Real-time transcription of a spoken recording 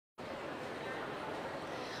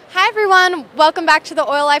Hi everyone, welcome back to the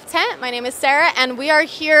Oil Life tent. My name is Sarah and we are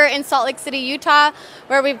here in Salt Lake City, Utah,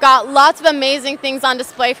 where we've got lots of amazing things on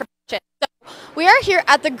display for purchase. So we are here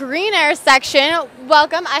at the GreenAir section.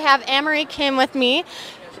 Welcome, I have Anne-Marie Kim with me.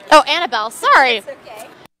 Oh, Annabelle, sorry. It's okay.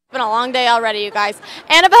 It's been a long day already, you guys.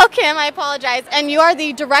 Annabelle Kim, I apologize, and you are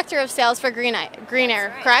the Director of Sales for GreenAir,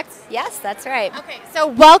 Right. correct? Yes, that's right. Okay, so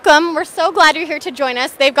welcome. We're so glad you're here to join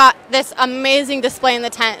us. They've got this amazing display in the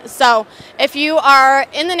tent. So if you are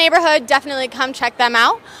in the neighborhood, definitely come check them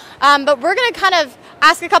out. But we're going to kind of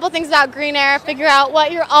ask a couple things about GreenAir, figure out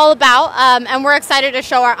what you're all about, and we're excited to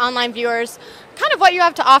show our online viewers kind of what you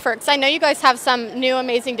have to offer, because I know you guys have some new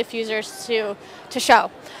amazing diffusers to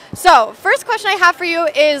show. So first question I have for you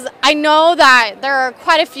is, I know that there are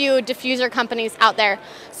quite a few diffuser companies out there.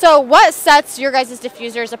 So what sets your guys'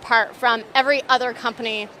 diffusers apart from every other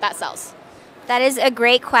company that sells? That is a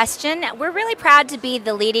great question. We're really proud to be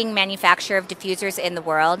the leading manufacturer of diffusers in the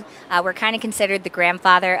world. We're kind of considered the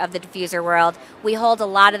grandfather of the diffuser world. We hold a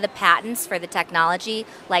lot of the patents for the technology,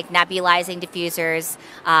 like nebulizing diffusers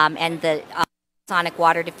and the sonic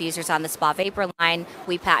water diffusers on the Spa Vapor line.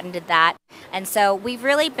 We patented that. And so we've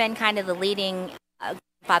really been kind of the leading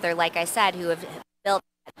father, like I said, who have built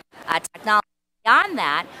technology. Beyond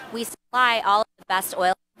that, we supply all of the best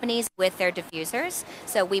oil companies with their diffusers.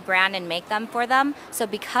 So we brand and make them for them. So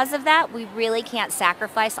because of that, we really can't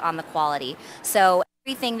sacrifice on the quality. So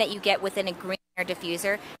everything that you get within a GreenAir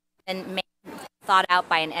diffuser and thought out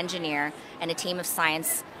by an engineer and a team of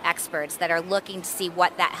science experts that are looking to see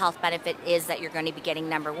what that health benefit is that you're going to be getting,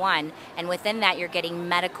 number one. And within that, you're getting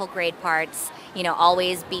medical grade parts,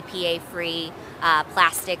 always BPA free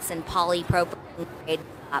plastics and polypropylene grade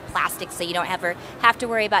plastics, so you don't ever have to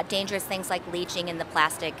worry about dangerous things like leaching in the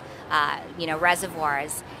plastic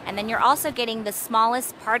reservoirs. And then you're also getting the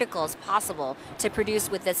smallest particles possible to produce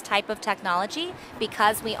with this type of technology,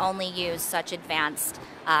 because we only use such advanced,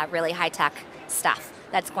 really high-tech stuff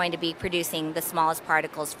that's going to be producing the smallest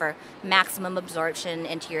particles for maximum absorption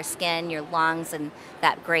into your skin, your lungs, and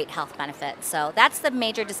that great health benefit. So that's the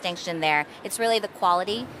major distinction there. It's really the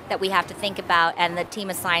quality that we have to think about, and the team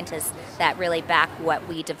of scientists that really back what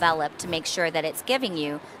we develop to make sure that it's giving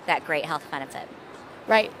you that great health benefit.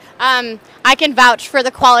 Right. I can vouch for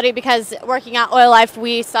the quality, because working at Oil Life,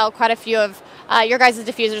 we sell quite a few of your guys'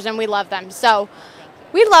 diffusers, and we love them. So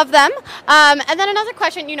we love them. And then another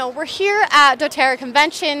question, we're here at doTERRA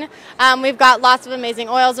Convention. We've got lots of amazing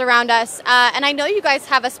oils around us. And I know you guys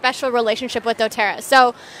have a special relationship with doTERRA.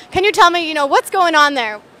 So can you tell me, what's going on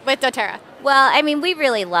there with doTERRA? Well, I mean, we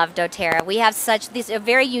really love doTERRA. We have a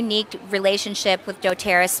very unique relationship with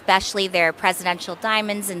doTERRA, especially their presidential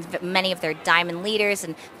diamonds and many of their diamond leaders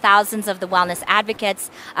and thousands of the wellness advocates.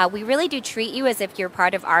 We really do treat you as if you're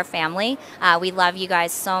part of our family. We love you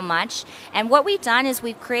guys so much. And what we've done is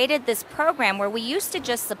we've created this program where we used to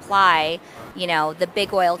just supply, the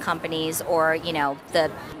big oil companies or,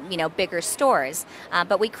 the bigger stores.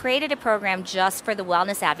 But we created a program just for the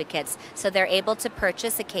wellness advocates, so they're able to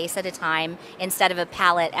purchase a case at a time instead of a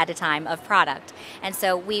pallet at a time of product. And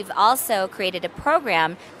so we've also created a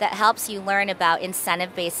program that helps you learn about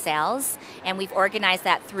incentive-based sales, and we've organized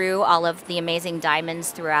that through all of the amazing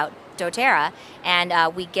diamonds throughout doTERRA,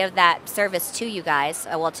 and we give that service to you guys,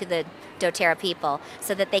 to the doTERRA people,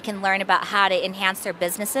 so that they can learn about how to enhance their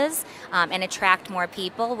businesses and attract more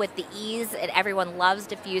people with the ease, and everyone loves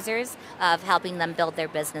diffusers, of helping them build their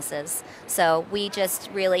businesses. So we just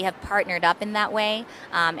really have partnered up in that way,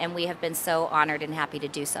 and we have been so honored and happy to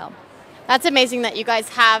do so. That's amazing that you guys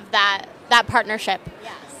have that partnership.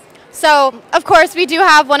 Yes. So, of course, we do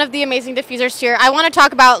have one of the amazing diffusers here. I want to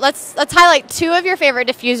talk about, let's highlight two of your favorite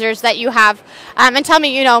diffusers that you have, and tell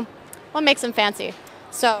me, what makes them fancy.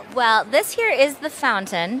 So, well, this here is the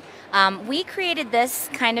fountain. We created this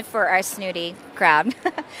kind of for our snooty crowd.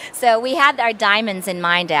 So we had our diamonds in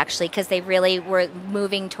mind, actually, because they really were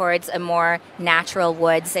moving towards a more natural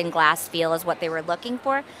woods and glass feel is what they were looking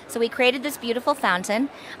for. So we created this beautiful fountain.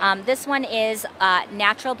 This one is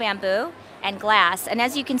natural bamboo and glass, and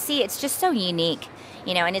as you can see, it's just so unique.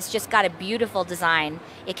 And it's just got a beautiful design.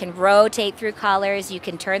 It can rotate through colors, you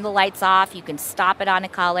can turn the lights off, you can stop it on a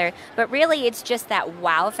color, but really it's just that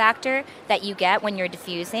wow factor that you get when you're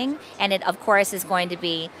diffusing, and it of course is going to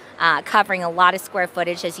be covering a lot of square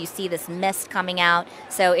footage, as you see this mist coming out,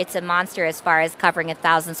 so it's a monster as far as covering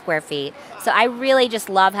 1,000 square feet. So I really just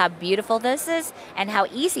love how beautiful this is and how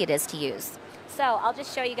easy it is to use. So I'll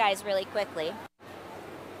just show you guys really quickly.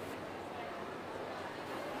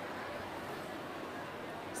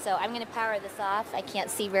 So I'm going to power this off. I can't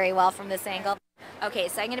see very well from this angle. Okay,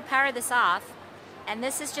 so I'm going to power this off. And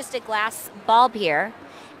this is just a glass bulb here.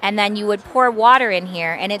 and then you would pour water in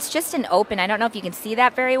here, and it's just an open, I don't know if you can see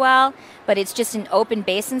that very well, but it's just an open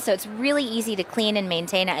basin, so it's really easy to clean and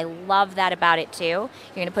maintain. I love that about it too.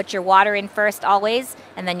 You're going to put your water in first always,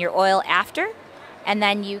 and then your oil after, and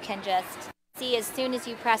then you can just see as soon as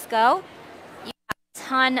you press go, you have a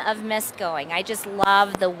ton of mist going. I just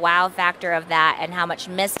love the wow factor of that and how much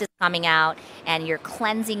mist is coming out, and you're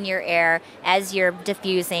cleansing your air as you're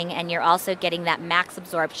diffusing, and you're also getting that max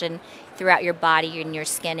absorption throughout your body and your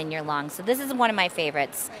skin and your lungs. So this is one of my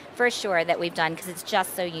favorites for sure that we've done because it's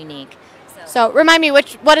just so unique. So remind me,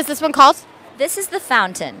 what is this one called? This is the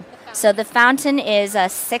Fountain. So the Fountain is a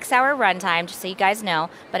 6-hour runtime, just so you guys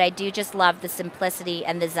know, but I do just love the simplicity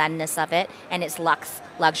and the zenness of it and its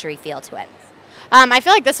luxury feel to it. I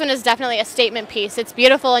feel like this one is definitely a statement piece. It's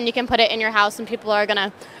beautiful, and you can put it in your house, and people are going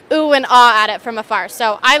to ooh and ah at it from afar.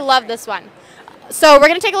 So I love this one. So we're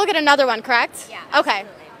going to take a look at another one, correct? Yeah, okay.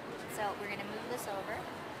 Absolutely. So we're going to move this over.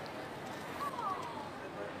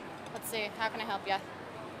 Let's see. How can I help you?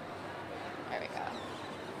 There we go.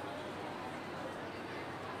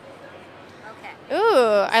 Okay.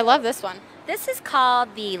 Ooh, I love this one. This is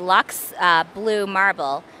called the Luxe Blue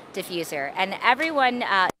Marble Diffuser, and everyone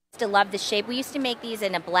used to love the shape. We used to make these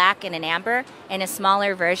in a black and an amber in a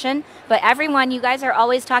smaller version, but everyone, you guys are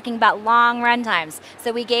always talking about long run times,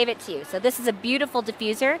 so we gave it to you. So this is a beautiful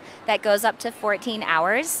diffuser that goes up to 14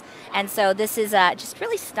 hours, and so this is just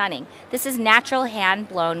really stunning. This is natural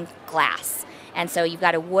hand-blown glass, and so you've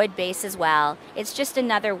got a wood base as well. It's just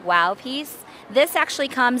another wow piece. This actually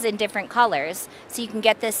comes in different colors, so you can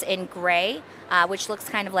get this in gray, which looks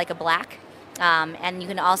kind of like a black, and you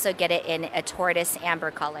can also get it in a tortoise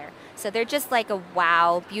amber color. So they're just like a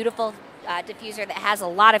wow, beautiful diffuser that has a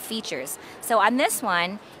lot of features. So on this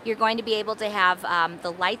one, you're going to be able to have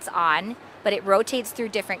the lights on, but it rotates through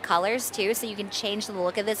different colors too, so you can change the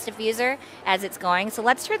look of this diffuser as it's going. So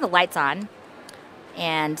let's turn the lights on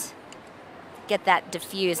and get that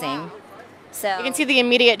diffusing. Wow. So You can see the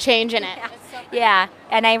immediate change in it. Yeah,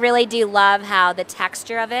 and I really do love how the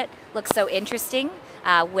texture of it looks so interesting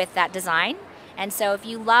with that design. And so if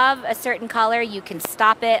you love a certain color, you can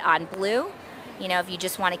stop it on blue. You know, if you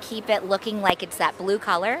just want to keep it looking like it's that blue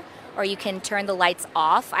color, or you can turn the lights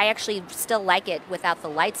off. I actually still like it without the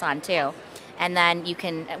lights on too. And then you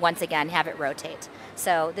can, once again, have it rotate.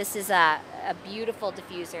 So this is a beautiful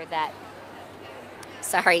diffuser that,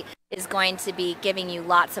 is going to be giving you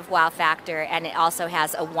lots of wow factor, and it also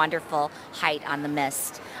has a wonderful height on the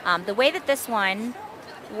mist. The way that this one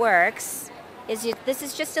works is this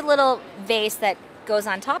is just a little vase that goes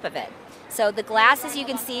on top of it. So the glass, as you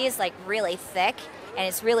can see, is like really thick and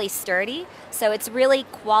it's really sturdy. So it's really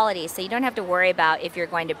quality, so you don't have to worry about if you're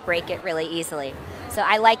going to break it really easily. So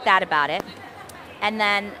I like that about it. And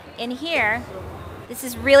then in here, this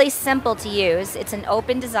is really simple to use. It's an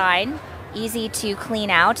open design, easy to clean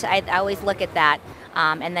out. I always look at that.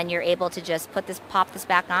 And then you're able to just pop this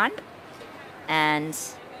back on, and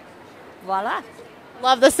voila.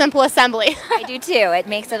 Love the simple assembly. I do too. It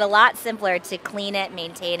makes it a lot simpler to clean it,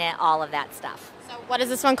 maintain it, all of that stuff. So what is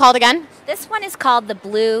this one called again? This one is called the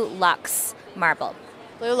Blue Luxe Marble.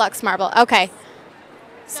 Blue Luxe Marble. Okay.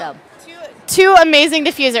 So two amazing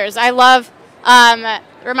diffusers. I love.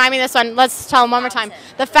 Remind me this one. Let's tell them one more time.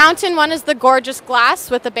 The Fountain one is the gorgeous glass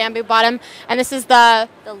with the bamboo bottom, and this is the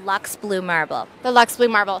Luxe Blue Marble. The Luxe Blue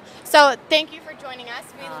Marble. So thank you for joining us.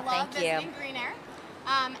 We love visiting GreenAir.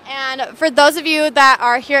 And for those of you that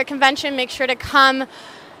are here at convention, make sure to come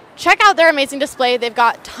check out their amazing display. They've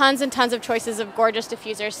got tons and tons of choices of gorgeous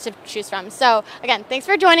diffusers to choose from. So again, thanks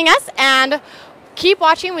for joining us, and keep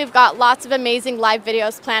watching. We've got lots of amazing live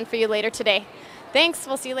videos planned for you later today. Thanks.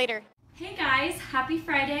 We'll see you later. Hey guys, happy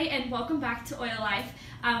Friday and welcome back to Oil Life.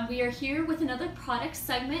 We are here with another product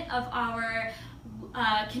segment of our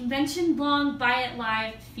Convention Long Buy It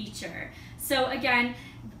Live feature. So again,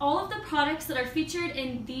 all of the products that are featured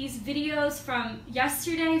in these videos from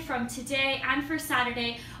yesterday, from today, and for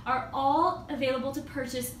Saturday are all available to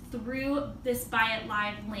purchase through this Buy It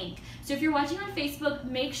Live link. So if you're watching on Facebook,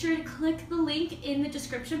 make sure to click the link in the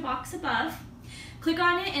description box above. Click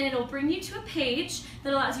on it and it'll bring you to a page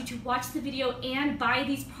that allows you to watch the video and buy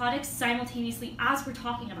these products simultaneously as we're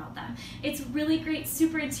talking about them. It's really great,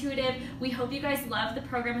 super intuitive. We hope you guys love the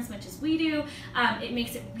program as much as we do. It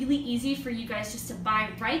makes it really easy for you guys just to buy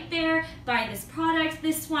right there, buy this product,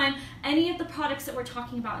 this one, any of the products that we're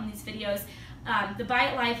talking about in these videos. The Buy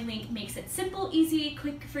It Live link makes it simple, easy,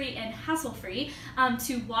 click-free, and hassle-free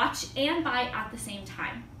to watch and buy at the same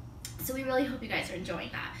time. So we really hope you guys are enjoying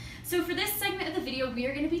that. So for this segment of the video, we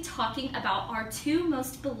are going to be talking about our 2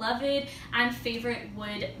 most beloved and favorite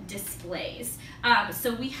wood displays.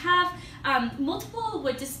 So we have multiple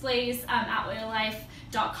wood displays at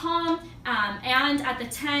oillife.com and at the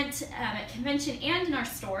tent, at convention, and in our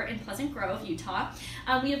store in Pleasant Grove, Utah.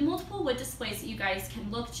 We have multiple wood displays that you guys can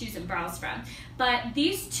look, choose, and browse from. But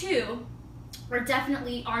these 2 are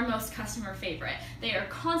definitely our most customer favorite. They are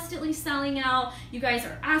constantly selling out. You guys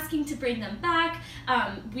are asking to bring them back.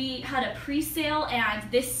 We had a pre-sale and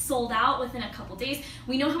this sold out within a couple days.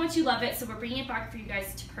 We know how much you love it, so we're bringing it back for you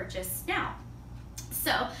guys to purchase now.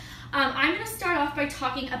 So I'm gonna start off by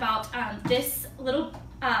talking about this little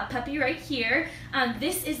puppy right here.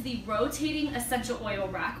 This is the rotating essential oil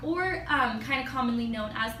rack, or kind of commonly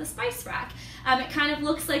known as the spice rack. It kind of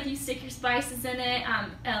looks like you stick your spices in it,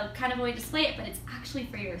 kind of a way to display it, but it's actually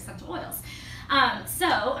for your essential oils. So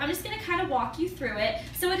I'm just going to kind of walk you through it.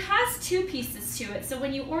 So it has 2 pieces to it. So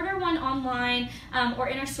when you order one online or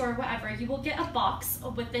in our store or whatever, you will get a box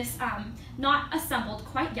with this not assembled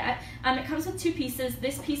quite yet. It comes with 2 pieces,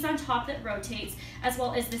 this piece on top that rotates, as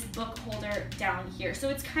well as this book holder down here. So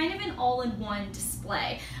it's kind of an all-in-one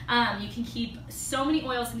display. You can keep so many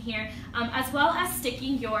oils in here, as well as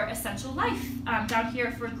sticking your essential life down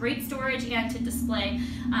here for great storage and to display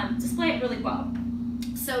it really well.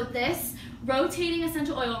 So this rotating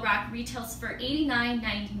essential oil rack retails for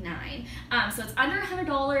 $89.99. So it's under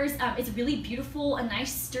 $100. It's really beautiful, a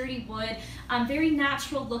nice sturdy wood, very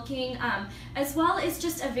natural looking, as well as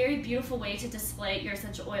just a very beautiful way to display your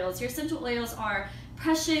essential oils. Your essential oils are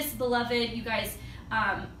precious, beloved. You guys,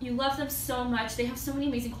 you love them so much. They have so many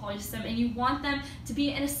amazing qualities to them, and you want them to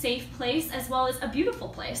be in a safe place as well as a beautiful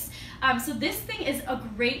place. So this thing is a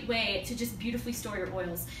great way to just beautifully store your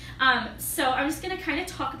oils. So I'm just going to kind of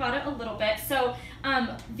talk about it a little bit. So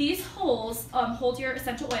these holes hold your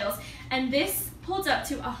essential oils, and this holds up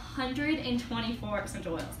to 124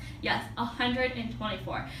 essential oils. Yes,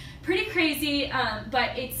 124. Pretty crazy,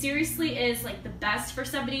 but it seriously is like the best for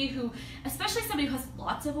somebody who, especially somebody who has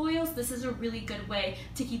lots of oils. This is a really good way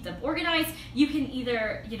to keep them organized. You can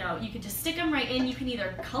either, you can just stick them right in. You can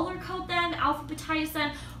either color code them, alphabetize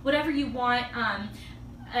them, whatever you want.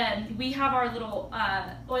 And we have our little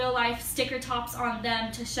Oil Life sticker tops on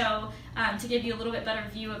them to show, to give you a little bit better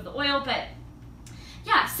view of the oil. But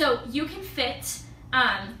yeah, so you can fit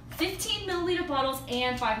 15 milliliter bottles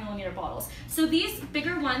and 5 millimeter bottles. So these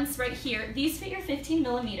bigger ones right here, these fit your 15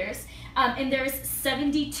 millimeters, and there's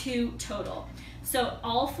 72 total. So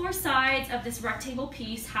all 4 sides of this rectangle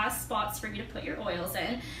piece has spots for you to put your oils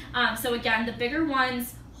in. So again, the bigger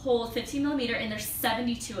ones hold 15 millimeter, and there's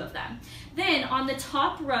 72 of them. Then on the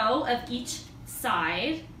top row of each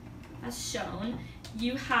side, as shown,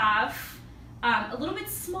 you have a little bit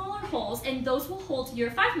smaller holes, and those will hold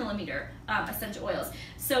your 5 millimeter essential oils.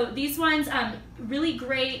 So these ones, really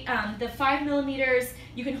great. The 5 millimeters,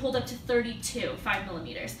 you can hold up to 32 5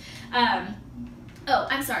 millimeters. Oh,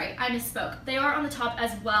 I'm sorry, I misspoke. They are on the top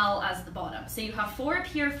as well as the bottom. So you have 4 up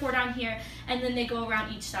here, 4 down here, and then they go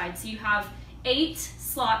around each side. So you have 8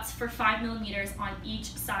 slots for 5 millimeters on each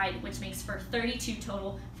side, which makes for 32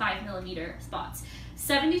 total 5 millimeter spots.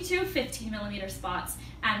 72 15 millimeter spots,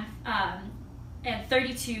 and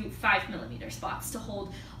 32 5 millimeter spots to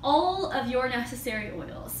hold all of your necessary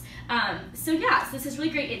oils. So yeah, so this is really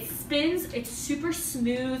great. It spins, it's super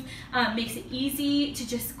smooth, makes it easy to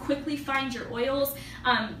just quickly find your oils.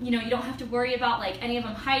 You don't have to worry about like any of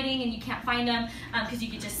them hiding and you can't find them, because you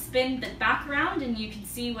can just spin the back around and you can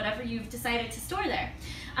see whatever you've decided to store there.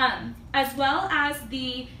 As well as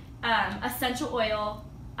the essential oil,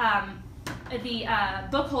 the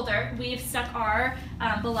book holder, we've stuck our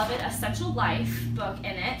beloved Essential Life book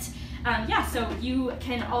in it. Yeah, so you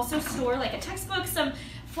can also store like a textbook, some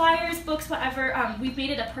flyers, books, whatever. We've made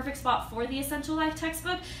it a perfect spot for the Essential Life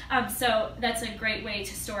textbook, so that's a great way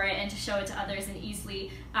to store it and to show it to others and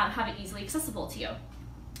easily have it easily accessible to you.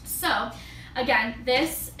 So again,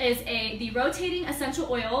 this is the rotating essential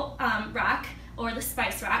oil rack, or the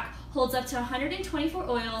spice rack, holds up to 124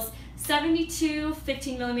 oils, 72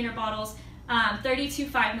 15 millimeter bottles, 32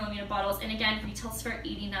 5 millimeter bottles, and again retails for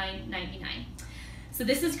 $89.99. So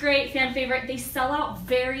this is great, fan favorite. They sell out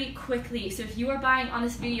very quickly, so if you are buying on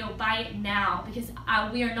this video, buy it now, because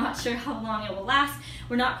we are not sure how long it will last.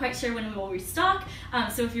 We're not quite sure when we will restock,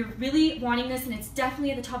 so if you're really wanting this and it's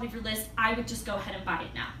definitely at the top of your list, I would just go ahead and buy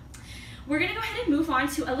it now. We're going to go ahead and move on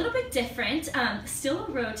to a little bit different, still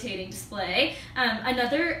a rotating display.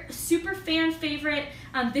 Another super fan favorite,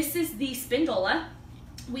 this is the Spindola.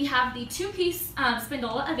 We have the 2-piece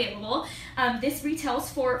Spindola available. This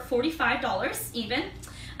retails for $45 even.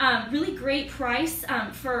 Really great price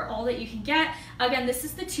for all that you can get. Again, this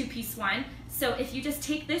is the 2-piece one. So if you just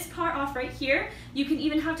take this part off right here, you can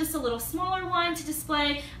even have just a little smaller one to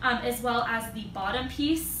display, as well as the bottom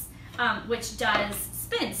piece, which does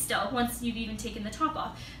spin still once you've even taken the top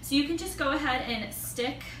off. So you can just go ahead and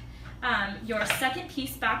stick your second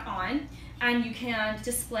piece back on, and you can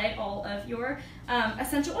display all of your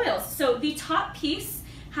essential oils. So the top piece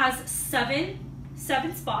has seven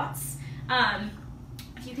spots.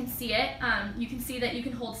 If you can see it, you can see that you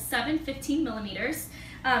can hold 7 15 millimeters,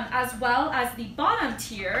 as well as the bottom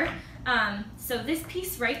tier. So this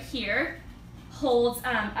piece right here holds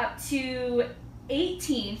up to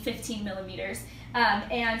 18 15 millimeters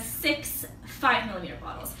and 6 5-millimeter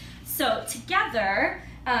bottles. So together,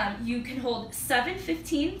 you can hold 7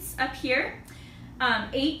 15s up here,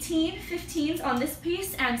 18 15s on this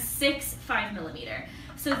piece, and 6 5-millimeter.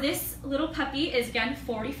 So this little puppy is, again,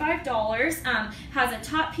 $45, has a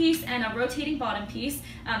top piece and a rotating bottom piece.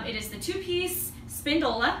 It is the 2-piece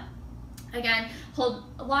Spindola. Again, hold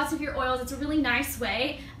lots of your oils. It's a really nice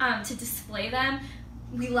way to display them.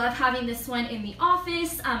 We love having this one in the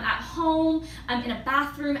office, at home, in a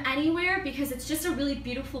bathroom, anywhere, because it's just a really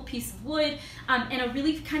beautiful piece of wood and a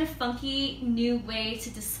really kind of funky new way to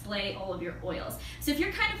display all of your oils. So if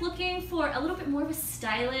you're kind of looking for a little bit more of a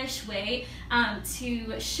stylish way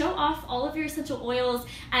to show off all of your essential oils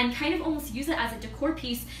and kind of almost use it as a decor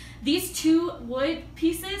piece, these 2 wood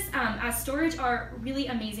pieces as storage are really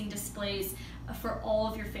amazing displays for all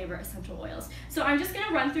of your favorite essential oils. So I'm just going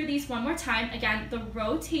to run through these one more time. Again, the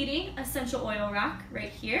rotating essential oil rack right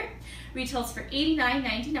here retails for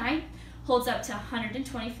 $89.99, holds up to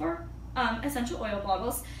 124 essential oil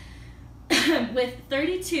bottles with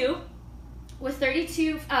 32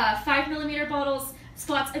 5-millimeter bottles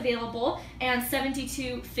spots available and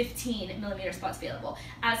 72 15-millimeter spots available,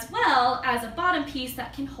 as well as a bottom piece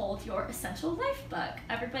that can hold your Essential Life book,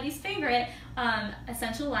 everybody's favorite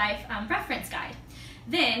Essential Life reference guide.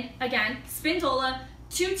 Then, again, Spindola,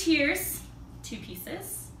 2 tiers, 2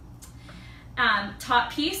 pieces.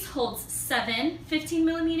 Top piece holds 7 15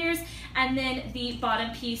 millimeters, and then the bottom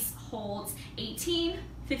piece holds 18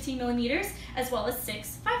 15 millimeters, as well as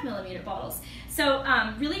 6 5-millimeter bottles. So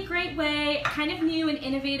really great way, kind of new and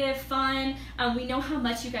innovative, fun. We know how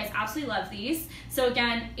much you guys absolutely love these. So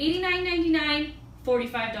again, $89.99,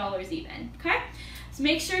 $45 even, okay? So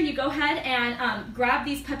make sure you go ahead and grab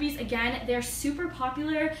these puppies. Again, they're super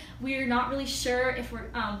popular. We're not really sure if we're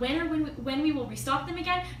when we will restock them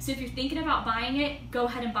again. So if you're thinking about buying it, go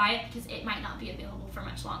ahead and buy it, because it might not be available for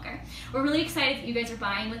much longer. We're really excited that you guys are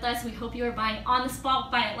buying with us. We hope you are buying on the spot,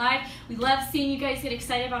 buy it live. We love seeing you guys get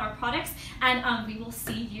excited about our products, and we will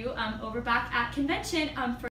see you over back at convention for